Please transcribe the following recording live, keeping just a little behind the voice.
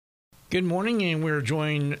Good morning, and we're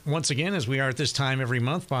joined once again, as we are at this time every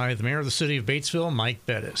month, by the Mayor of the City of Batesville, Mike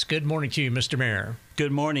Bettice. Good morning to you, Mr. Mayor.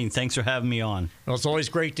 Good morning. Thanks for having me on. Well, it's always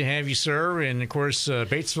great to have you, sir. And, of course,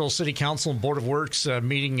 Batesville City Council and Board of Works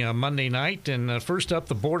meeting Monday night. And first up,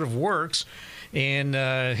 the Board of Works and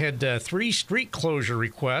had 3 street closure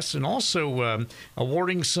requests and also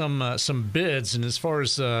awarding some bids. And as far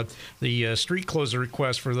as the street closure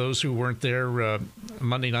requests for those who weren't there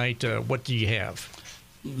Monday night, what do you have?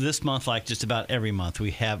 This month, like just about every month,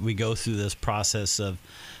 we go through this process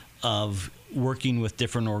of working with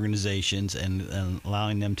different organizations and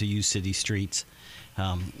allowing them to use city streets.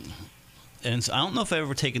 And so I don't know if I've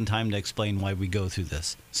ever taken time to explain why we go through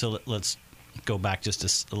this. So let's go back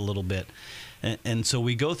just a little bit. And so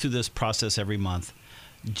we go through this process every month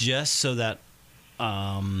just so that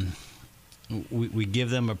we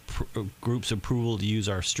give them a group's approval to use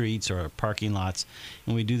our streets or our parking lots.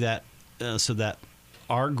 And we do that so that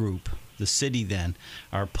our group, the city then,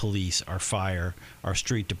 our police, our fire, our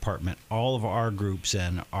street department, all of our groups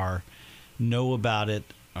then know about it,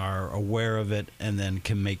 are aware of it, and then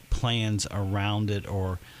can make plans around it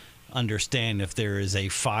or understand if there is a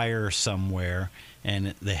fire somewhere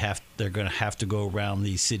and they're going to have to go around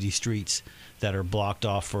these city streets that are blocked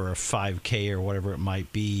off for a 5K or whatever it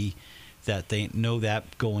might be, that they know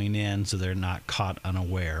that going in so they're not caught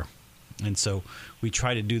unaware. And so we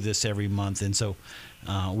try to do this every month. And so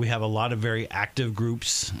we have a lot of very active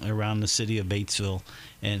groups around the city of Batesville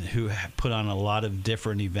and who put on a lot of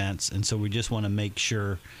different events. And so we just want to make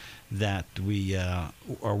sure that we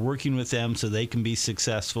are working with them so they can be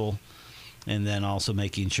successful, and then also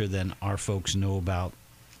making sure then our folks know about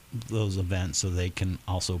those events so they can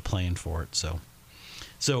also plan for it.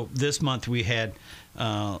 So this month we had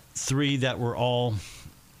 3 that were all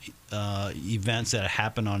events that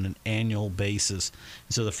happen on an annual basis.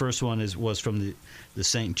 So the first one was from the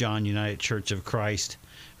St. John United Church of Christ,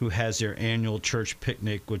 who has their annual church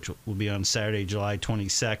picnic, which will be on Saturday, July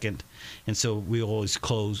 22nd. And so we always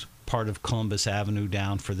close part of Columbus Avenue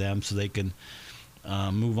down for them so they can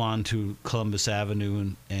move on to Columbus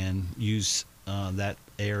Avenue and use that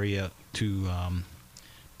area to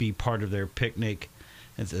be part of their picnic.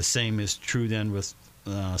 And the same is true then with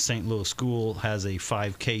St. Louis School has a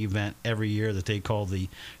 5K event every year that they call the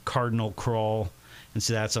Cardinal Crawl. And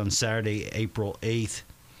so that's on Saturday, April 8th,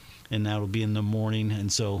 and that'll be in the morning.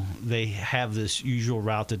 And so they have this usual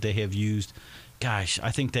route that they have used. Gosh, I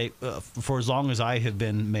think they, for as long as I have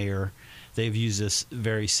been mayor, they've used this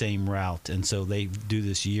very same route. And so they do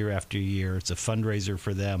this year after year. It's a fundraiser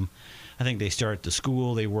for them. I think they start at the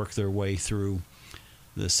school. They work their way through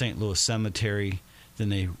the St. Louis Cemetery. Then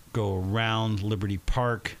they go around Liberty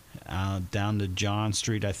Park, down to John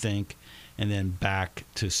Street, I think, and then back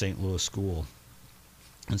to St. Louis School.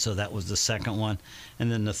 And so that was the second one. And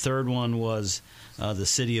then the third one was the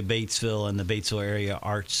City of Batesville and the Batesville Area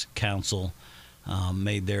Arts Council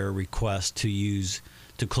made their request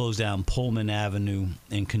to close down Pullman Avenue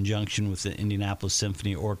in conjunction with the Indianapolis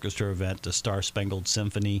Symphony Orchestra event, the Star Spangled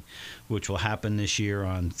Symphony, which will happen this year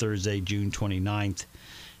on Thursday, June 29th.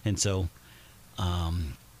 And so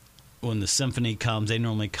when the symphony comes, they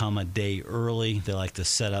normally come a day early. They like to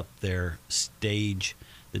set up their stage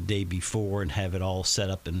the day before and have it all set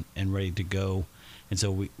up and ready to go. And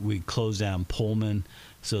so we close down Pullman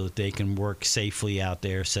so that they can work safely out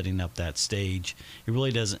there setting up that stage. It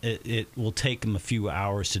really doesn't. It will take them a few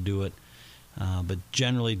hours to do it. But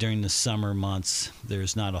generally during the summer months,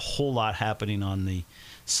 there's not a whole lot happening on the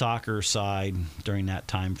soccer side during that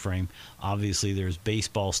time frame. Obviously, there's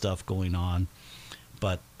baseball stuff going on.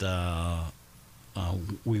 But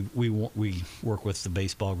we work with the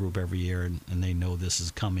baseball group every year, and they know this is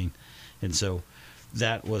coming. And so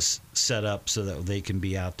that was set up so that they can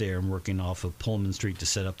be out there and working off of Pullman Street to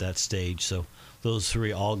set up that stage. So those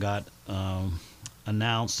 3 all got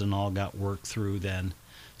announced and all got worked through then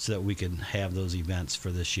so that we can have those events for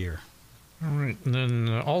this year. All right. And then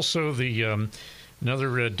also the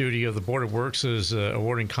another duty of the Board of Works is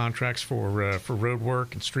awarding contracts for road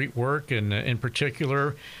work and street work. And in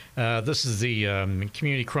particular, this is the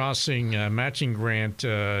Community Crossing Matching Grant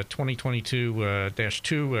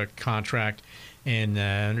 2022-2 contract. And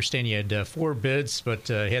I understand you had 4 bids, but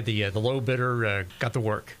had the low bidder got the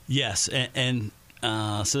work. Yes, and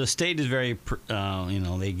so the state is very,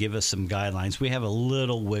 they give us some guidelines. We have a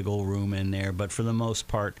little wiggle room in there, but for the most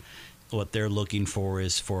part, what they're looking for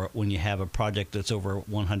is for when you have a project that's over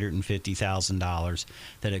 $150,000,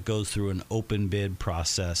 that it goes through an open bid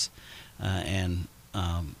process. And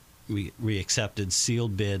we accepted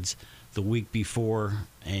sealed bids the week before,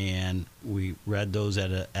 and we read those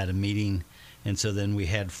at a meeting. And so then we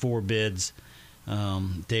had 4 bids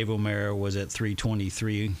Dave O'Mara was at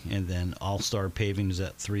 323, and then All Star Paving was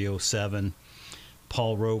at 307.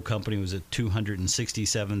 Paul Rowe Company was at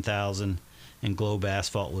 267,000, and Globe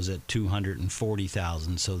Asphalt was at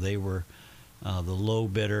 240,000. So they were the low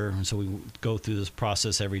bidder. And so we go through this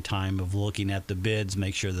process every time of looking at the bids,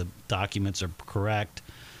 make sure the documents are correct,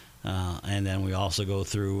 and then we also go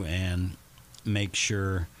through and make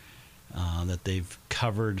sure that they've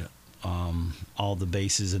covered all the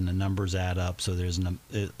bases and the numbers add up, so there's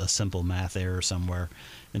a simple math error somewhere.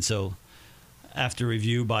 And so after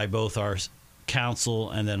review by both our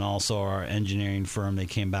council and then also our engineering firm, they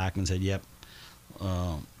came back and said, yep,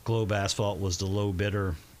 Globe Asphalt was the low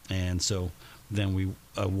bidder, and so then we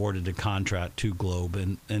awarded the contract to Globe.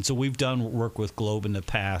 And so we've done work with Globe in the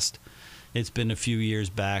past. It's been a few years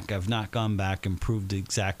back. I've not gone back and proved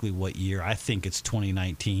exactly what year. I think it's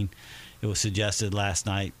 2019. It was suggested last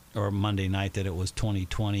night or Monday night that it was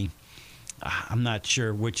 2020. I'm not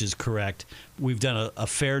sure which is correct. We've done a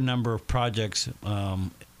fair number of projects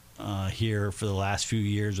here for the last few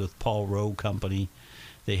years with Paul Rowe Company.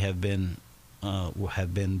 They have been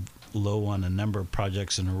low on a number of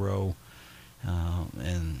projects in a row,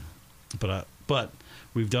 but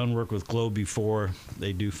we've done work with Globe before.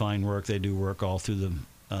 They do fine work. They do work all through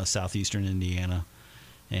the southeastern Indiana,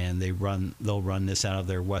 and they'll run this out of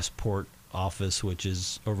their Westport office, which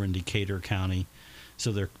is over in Decatur County.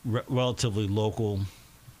 So they're relatively local.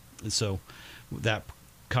 So that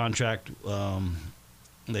contract,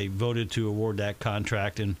 they voted to award that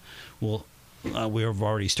contract, and we have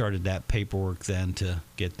already started that paperwork then to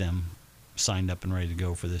get them signed up and ready to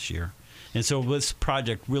go for this year. And so this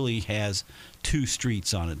project really has two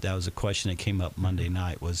streets on it. That was a question that came up Monday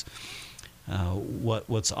night, was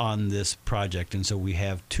what's on this project. And so we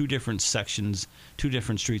have two different sections, two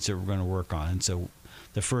different streets that we're going to work on. And so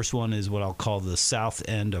the first one is what I'll call the south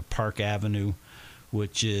end of Park Avenue,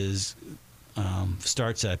 which is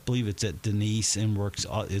starts at, I believe it's at Denise, and works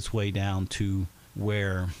its way down to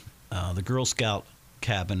where the Girl Scout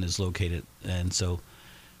cabin is located. And so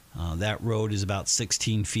that road is about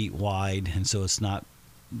 16 feet wide, and so it's not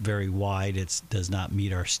very wide. It does not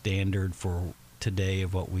meet our standard for today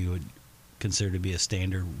of what we would consider to be a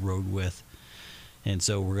standard road width. And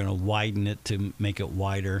so we're going to widen it to make it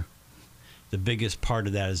wider. The biggest part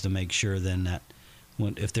of that is to make sure then that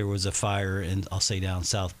if there was a fire in, I'll say down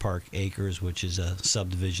South Park Acres, which is a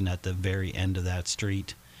subdivision at the very end of that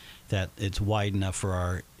street, that it's wide enough for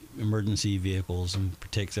our emergency vehicles, in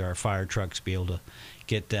particular our fire trucks, be able to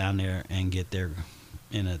get down there and get there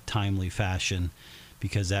in a timely fashion,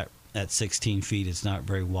 because at 16 feet it's not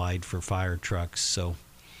very wide for fire trucks. So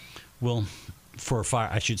for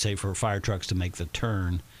fire trucks to make the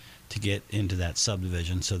turn to get into that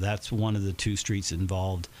subdivision. So that's one of the two streets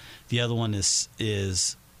involved. The other one is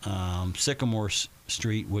Sycamore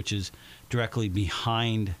Street, which is directly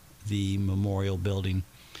behind the memorial building,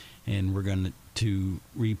 and we're going to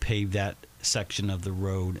repave that section of the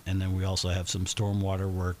road. And then we also have some stormwater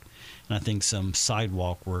work, and I think some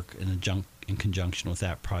sidewalk work in conjunction with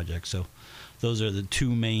that project. So those are the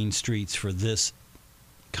two main streets for this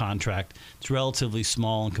contract. It's relatively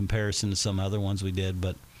small in comparison to some other ones we did,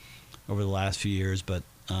 but over the last few years, but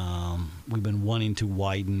we've been wanting to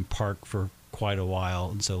widen Park for quite a while,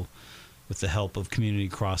 and so with the help of Community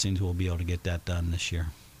Crossings, we'll be able to get that done this year.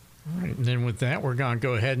 All right, and then with that, we're going to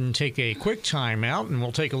go ahead and take a quick time out, and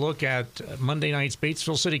we'll take a look at Monday night's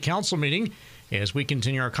Batesville City Council meeting as we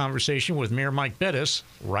continue our conversation with Mayor Mike Bettice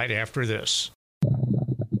right after this.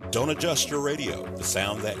 Don't adjust your radio. The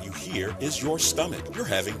sound that you hear is your stomach. You're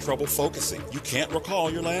having trouble focusing. You can't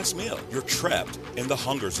recall your last meal. You're trapped in the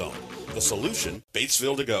hunger zone. The solution,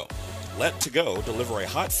 Batesville To Go. Let To Go deliver a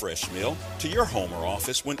hot, fresh meal to your home or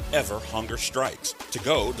office whenever hunger strikes. To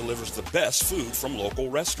Go delivers the best food from local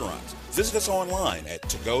restaurants. Visit us online at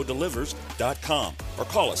togodelivers.com or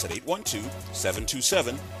call us at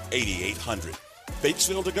 812-727-8800.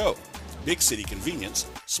 Batesville To Go. Big city convenience,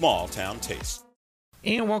 small town taste.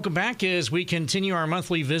 And welcome back as we continue our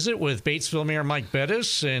monthly visit with Batesville Mayor Mike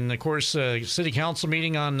Bettice. And, of course, City Council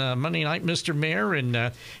meeting on Monday night, Mr. Mayor,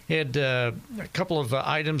 and had a couple of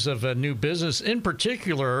items of new business. In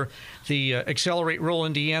particular, the Accelerate Rural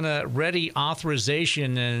Indiana Ready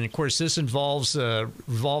authorization. And, of course, this involves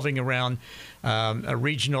revolving around a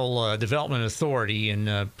regional development authority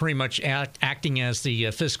and pretty much acting as the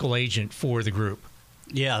fiscal agent for the group.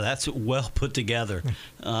 Yeah, that's well put together.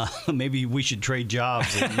 Maybe we should trade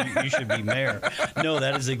jobs and you should be mayor. No,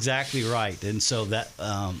 that is exactly right. And so that,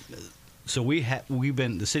 the city of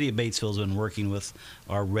Batesville has been working with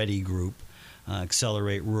our Ready group,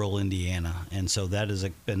 Accelerate Rural Indiana, and so that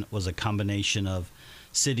was a combination of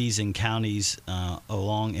cities and counties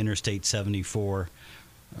along Interstate 74,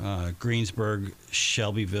 Greensburg,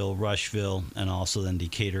 Shelbyville, Rushville, and also then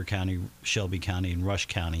Decatur County, Shelby County, and Rush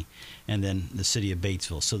County, and then the city of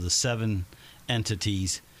Batesville. So the 7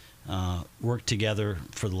 entities worked together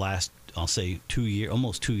for the last, I'll say,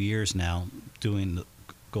 almost 2 years now,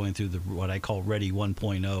 going through what I call Ready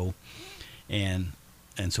 1.0, and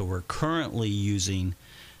so we're currently using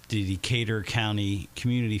the Decatur County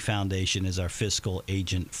Community Foundation as our fiscal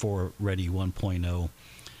agent for Ready 1.0.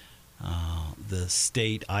 The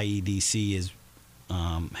state IEDC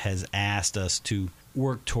has asked us to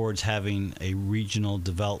work towards having a regional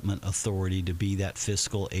development authority to be that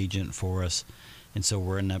fiscal agent for us, and so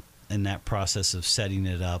we're in that process of setting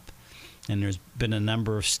it up. And there's been a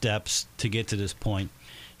number of steps to get to this point,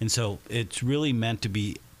 and so it's really meant to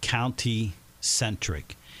be county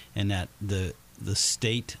centric, and that the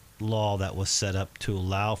state law that was set up to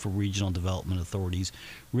allow for regional development authorities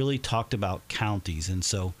really talked about counties. And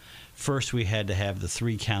so first we had to have the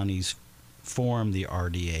 3 counties form the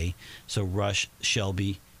RDA. So Rush,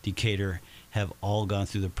 Shelby, Decatur have all gone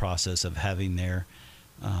through the process of having their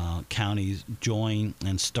counties join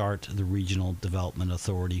and start the regional development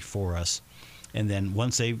authority for us. And then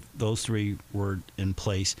once those 3 were in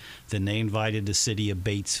place, then they invited the city of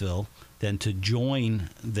Batesville then to join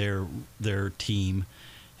their team.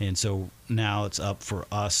 And so now it's up for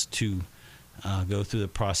us to go through the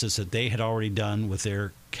process that they had already done with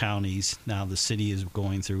their counties. Now the city is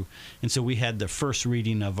going through. And so we had the first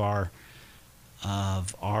reading of our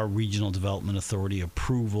regional development authority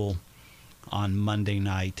approval on Monday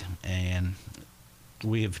night. And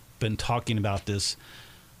we have been talking about this,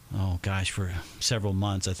 for several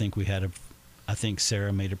months. I think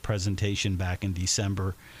Sarah made a presentation back in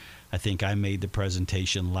December. I think I made the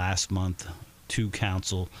presentation last month to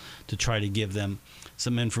council to try to give them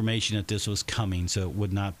some information that this was coming, so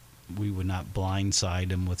we would not blindside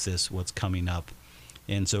them with this, what's coming up.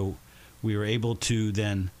 And so we were able to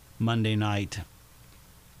then Monday night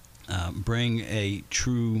bring a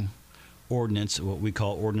true ordinance, what we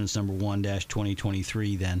call ordinance number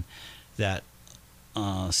 1-2023, then that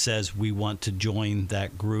says we want to join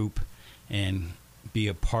that group and be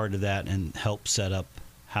a part of that and help set up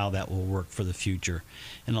how that will work for the future.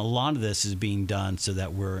 And a lot of this is being done so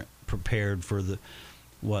that we're prepared for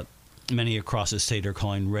what many across the state are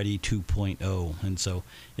calling Ready 2.0. And so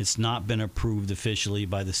it's not been approved officially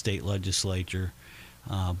by the state legislature,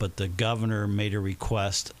 but the governor made a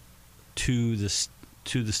request to the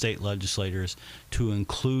state legislators to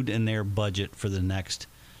include in their budget for the next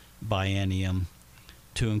biennium,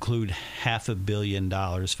 to include $500 million,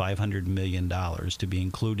 $500 million to be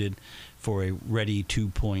included for a Ready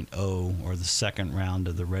 2.0, or the second round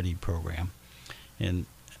of the Ready program. And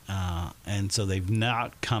so they've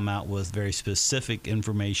not come out with very specific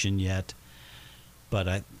information yet,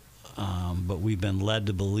 but we've been led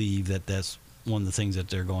to believe that that's one of the things that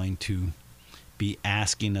they're going to be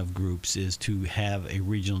asking of groups, is to have a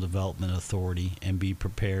regional development authority and be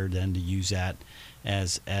prepared then to use that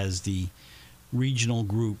as the regional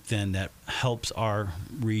group then that helps our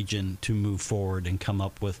region to move forward and come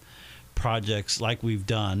up with projects like we've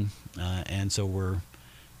done. And so we're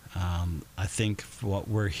I think what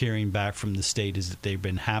we're hearing back from the state is that they've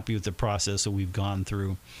been happy with the process that we've gone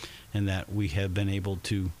through, and that we have been able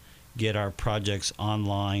to get our projects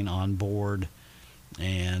online, on board,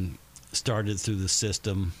 and started through the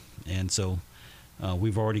system. And so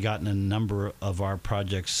we've already gotten a number of our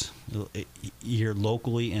projects here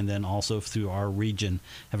locally, and then also through our region,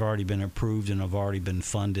 have already been approved and have already been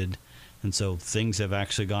funded. And so things have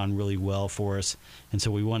actually gone really well for us. And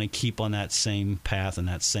so we want to keep on that same path and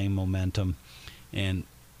that same momentum and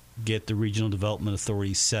get the Regional Development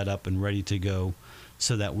Authority set up and ready to go,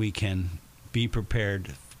 so that we can be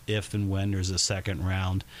prepared if and when there's a second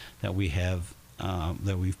round, that we have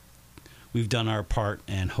that we've done our part,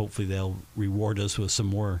 and hopefully they'll reward us with some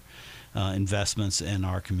more investments in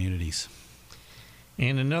our communities.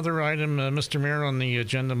 And another item, Mr. Mayor, on the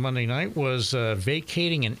agenda Monday night was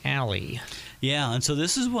vacating an alley. Yeah, and so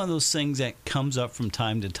this is one of those things that comes up from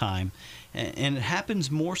time to time, and it happens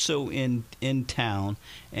more so in town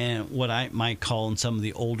and what I might call in some of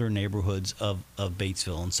the older neighborhoods of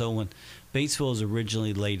Batesville. And so when Batesville was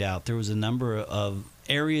originally laid out, there was a number of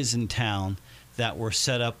areas in town that were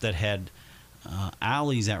set up that had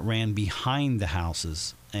alleys that ran behind the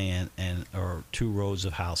houses, or 2 rows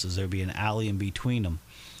of houses. There'd be an alley in between them.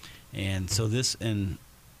 And so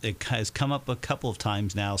it has come up a couple of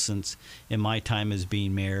times now since in my time as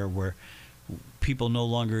being mayor, where people no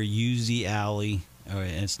longer use the alley,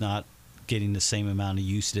 and it's not getting the same amount of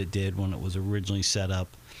use that it did when it was originally set up.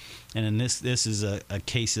 And in this is a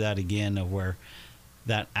case of that again, of where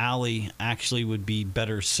that alley actually would be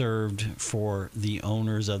better served for the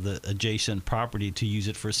owners of the adjacent property to use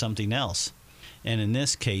it for something else. And in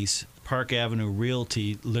this case, Park Avenue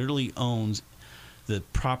Realty literally owns the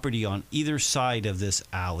property on either side of this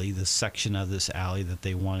alley, the section of this alley that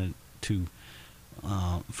they wanted to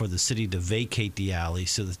for the city to vacate the alley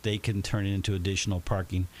so that they can turn it into additional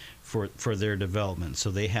parking for their development.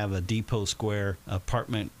 So they have a Depot Square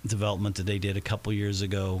apartment development that they did a couple years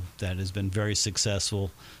ago that has been very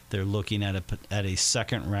successful. They're looking at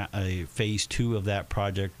a phase 2 of that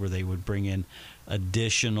project where they would bring in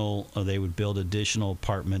they would build additional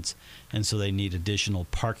apartments, and so they need additional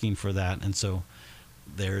parking for that. And so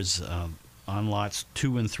there's on lots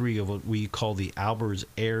 2 and 3 of what we call the Albert's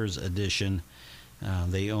Heirs Edition.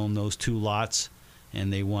 They own those 2 lots,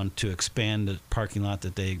 and they want to expand the parking lot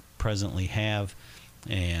that they presently have.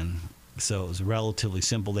 And so it was relatively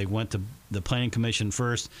simple. They went to the Planning Commission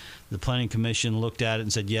first. The Planning Commission looked at it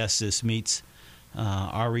and said, yes, this meets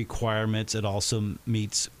our requirements. It also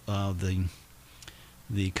meets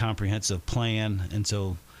the comprehensive plan. And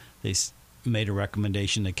so they made a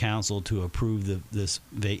recommendation to council to approve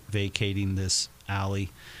vacating this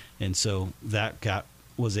alley. And so that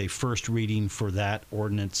was a first reading for that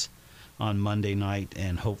ordinance on Monday night,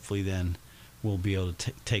 and hopefully then we'll be able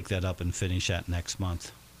to take that up and finish that next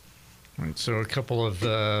month. All right, so a couple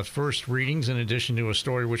of first readings in addition to a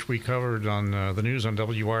story which we covered on the news on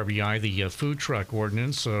WRBI, the food truck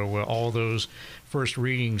ordinance. So all those first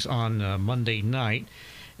readings on Monday night.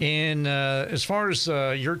 And as far as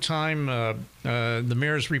your time, the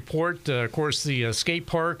mayor's report, of course, the skate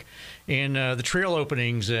park and the trail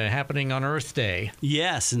openings happening on Earth Day.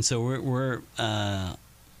 Yes, and so we're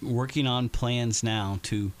working on plans now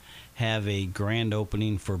to have a grand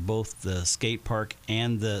opening for both the skate park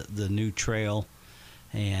and the new trail,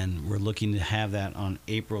 and we're looking to have that on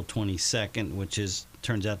April 22nd, which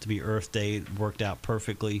turns out to be Earth Day. It worked out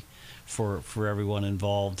perfectly for everyone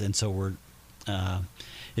involved, and so we're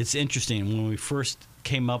it's interesting. When we first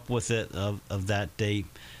came up with it of that date,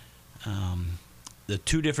 the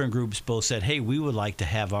 2 different groups both said, hey, we would like to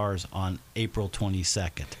have ours on April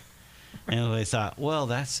 22nd. And I thought, well,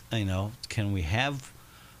 that's, can we have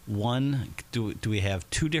one? Do we have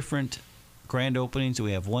 2 different grand openings? Do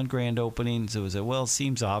we have 1 grand opening? So we said, well, it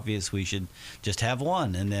seems obvious we should just have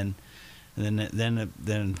one. And then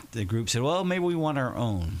the group said, well, maybe we want our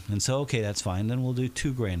own. And so, okay, that's fine. Then we'll do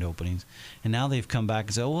 2 grand openings. And now they've come back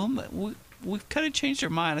and said, well, we've kind of changed our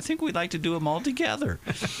mind. I think we'd like to do them all together.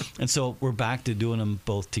 And so we're back to doing them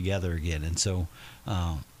both together again. And so,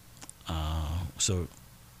 so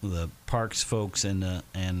the parks folks and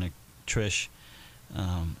Trish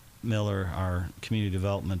Miller, our community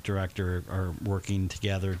development director, are working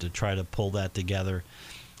together to try to pull that together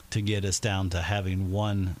to get us down to having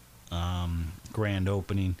 1 grand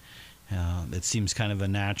opening. It seems kind of a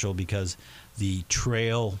natural because the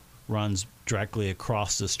trail runs directly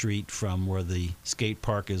across the street from where the skate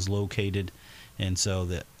park is located, and so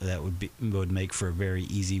that would make for a very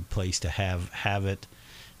easy place to have it.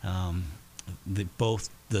 Both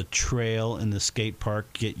the trail and the skate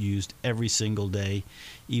park get used every single day,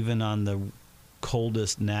 even on the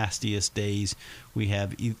coldest, nastiest days. We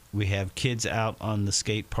have kids out on the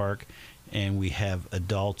skate park, and we have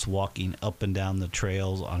adults walking up and down the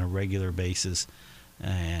trails on a regular basis,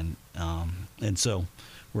 and so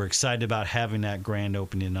we're excited about having that grand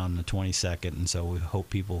opening on the 22nd, and so we hope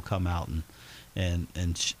people will come out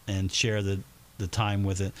and share the time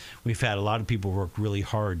with it. We've had a lot of people work really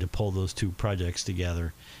hard to pull those 2 projects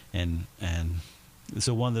together, and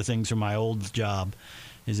so one of the things from my old job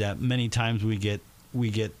is that many times we get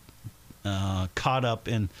caught up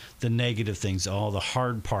in the negative things, all the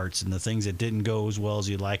hard parts and the things that didn't go as well as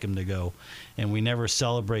you'd like them to go, and we never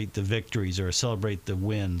celebrate the victories or celebrate the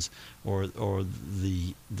wins or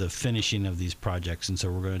the finishing of these projects. And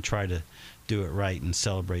so we're going to try to do it right and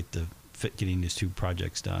celebrate getting these 2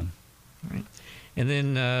 projects done. All right. And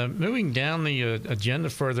then moving down the agenda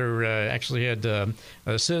further, actually had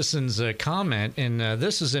a citizen's comment, and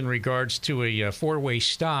this is in regards to a 4-way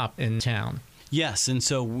stop in town. Yes, and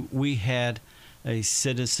so we had a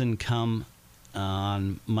citizen come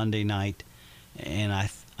on Monday night, and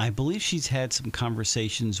I believe she's had some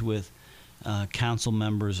conversations with council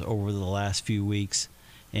members over the last few weeks,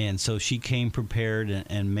 and so she came prepared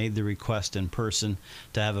and made the request in person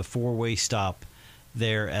to have a 4-way stop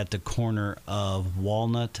there at the corner of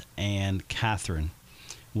Walnut and Catherine,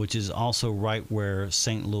 which is also right where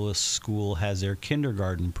St. Louis School has their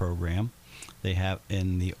kindergarten program. They have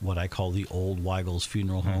in what I call the old Weigel's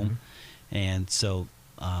Funeral Home. And so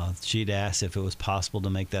She'd asked if it was possible to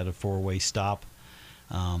make that a 4-way stop.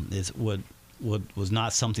 Was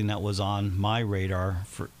not something that was on my radar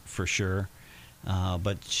for sure.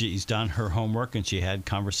 But she's done her homework, and she had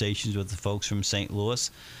conversations with the folks from St. Louis,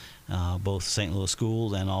 both St. Louis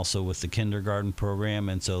schools and also with the kindergarten program,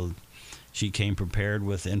 and so she came prepared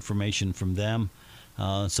with information from them.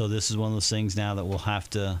 So this is one of those things now that we'll have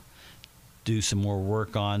to do some more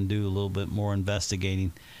work on, do a little bit more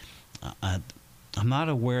investigating. I'm not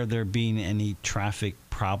aware of there being any traffic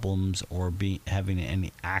problems or having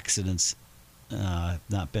any accidents.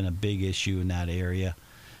 Not been a big issue in that area.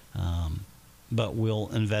 But we'll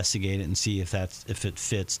investigate it and see if it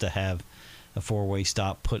fits to have a 4-way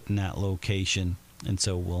stop put in that location. And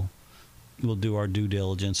so we'll do our due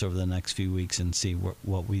diligence over the next few weeks and see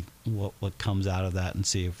what comes out of that, and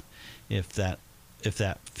see if that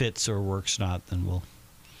fits or works or not. Then we'll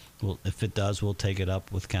if it does, we'll take it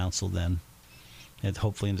up with council then, and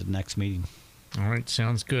hopefully into the next meeting. All right,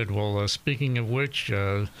 sounds good. Well, speaking of which,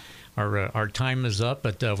 our time is up,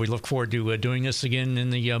 but we look forward to doing this again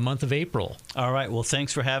in the month of April. All right. Well,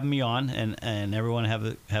 thanks for having me on, and everyone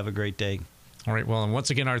have a great day. All right. Well, and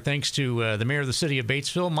once again, our thanks to the mayor of the city of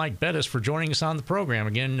Batesville, Mike Bettice, for joining us on the program.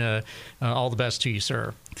 Again, all the best to you,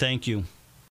 sir. Thank you.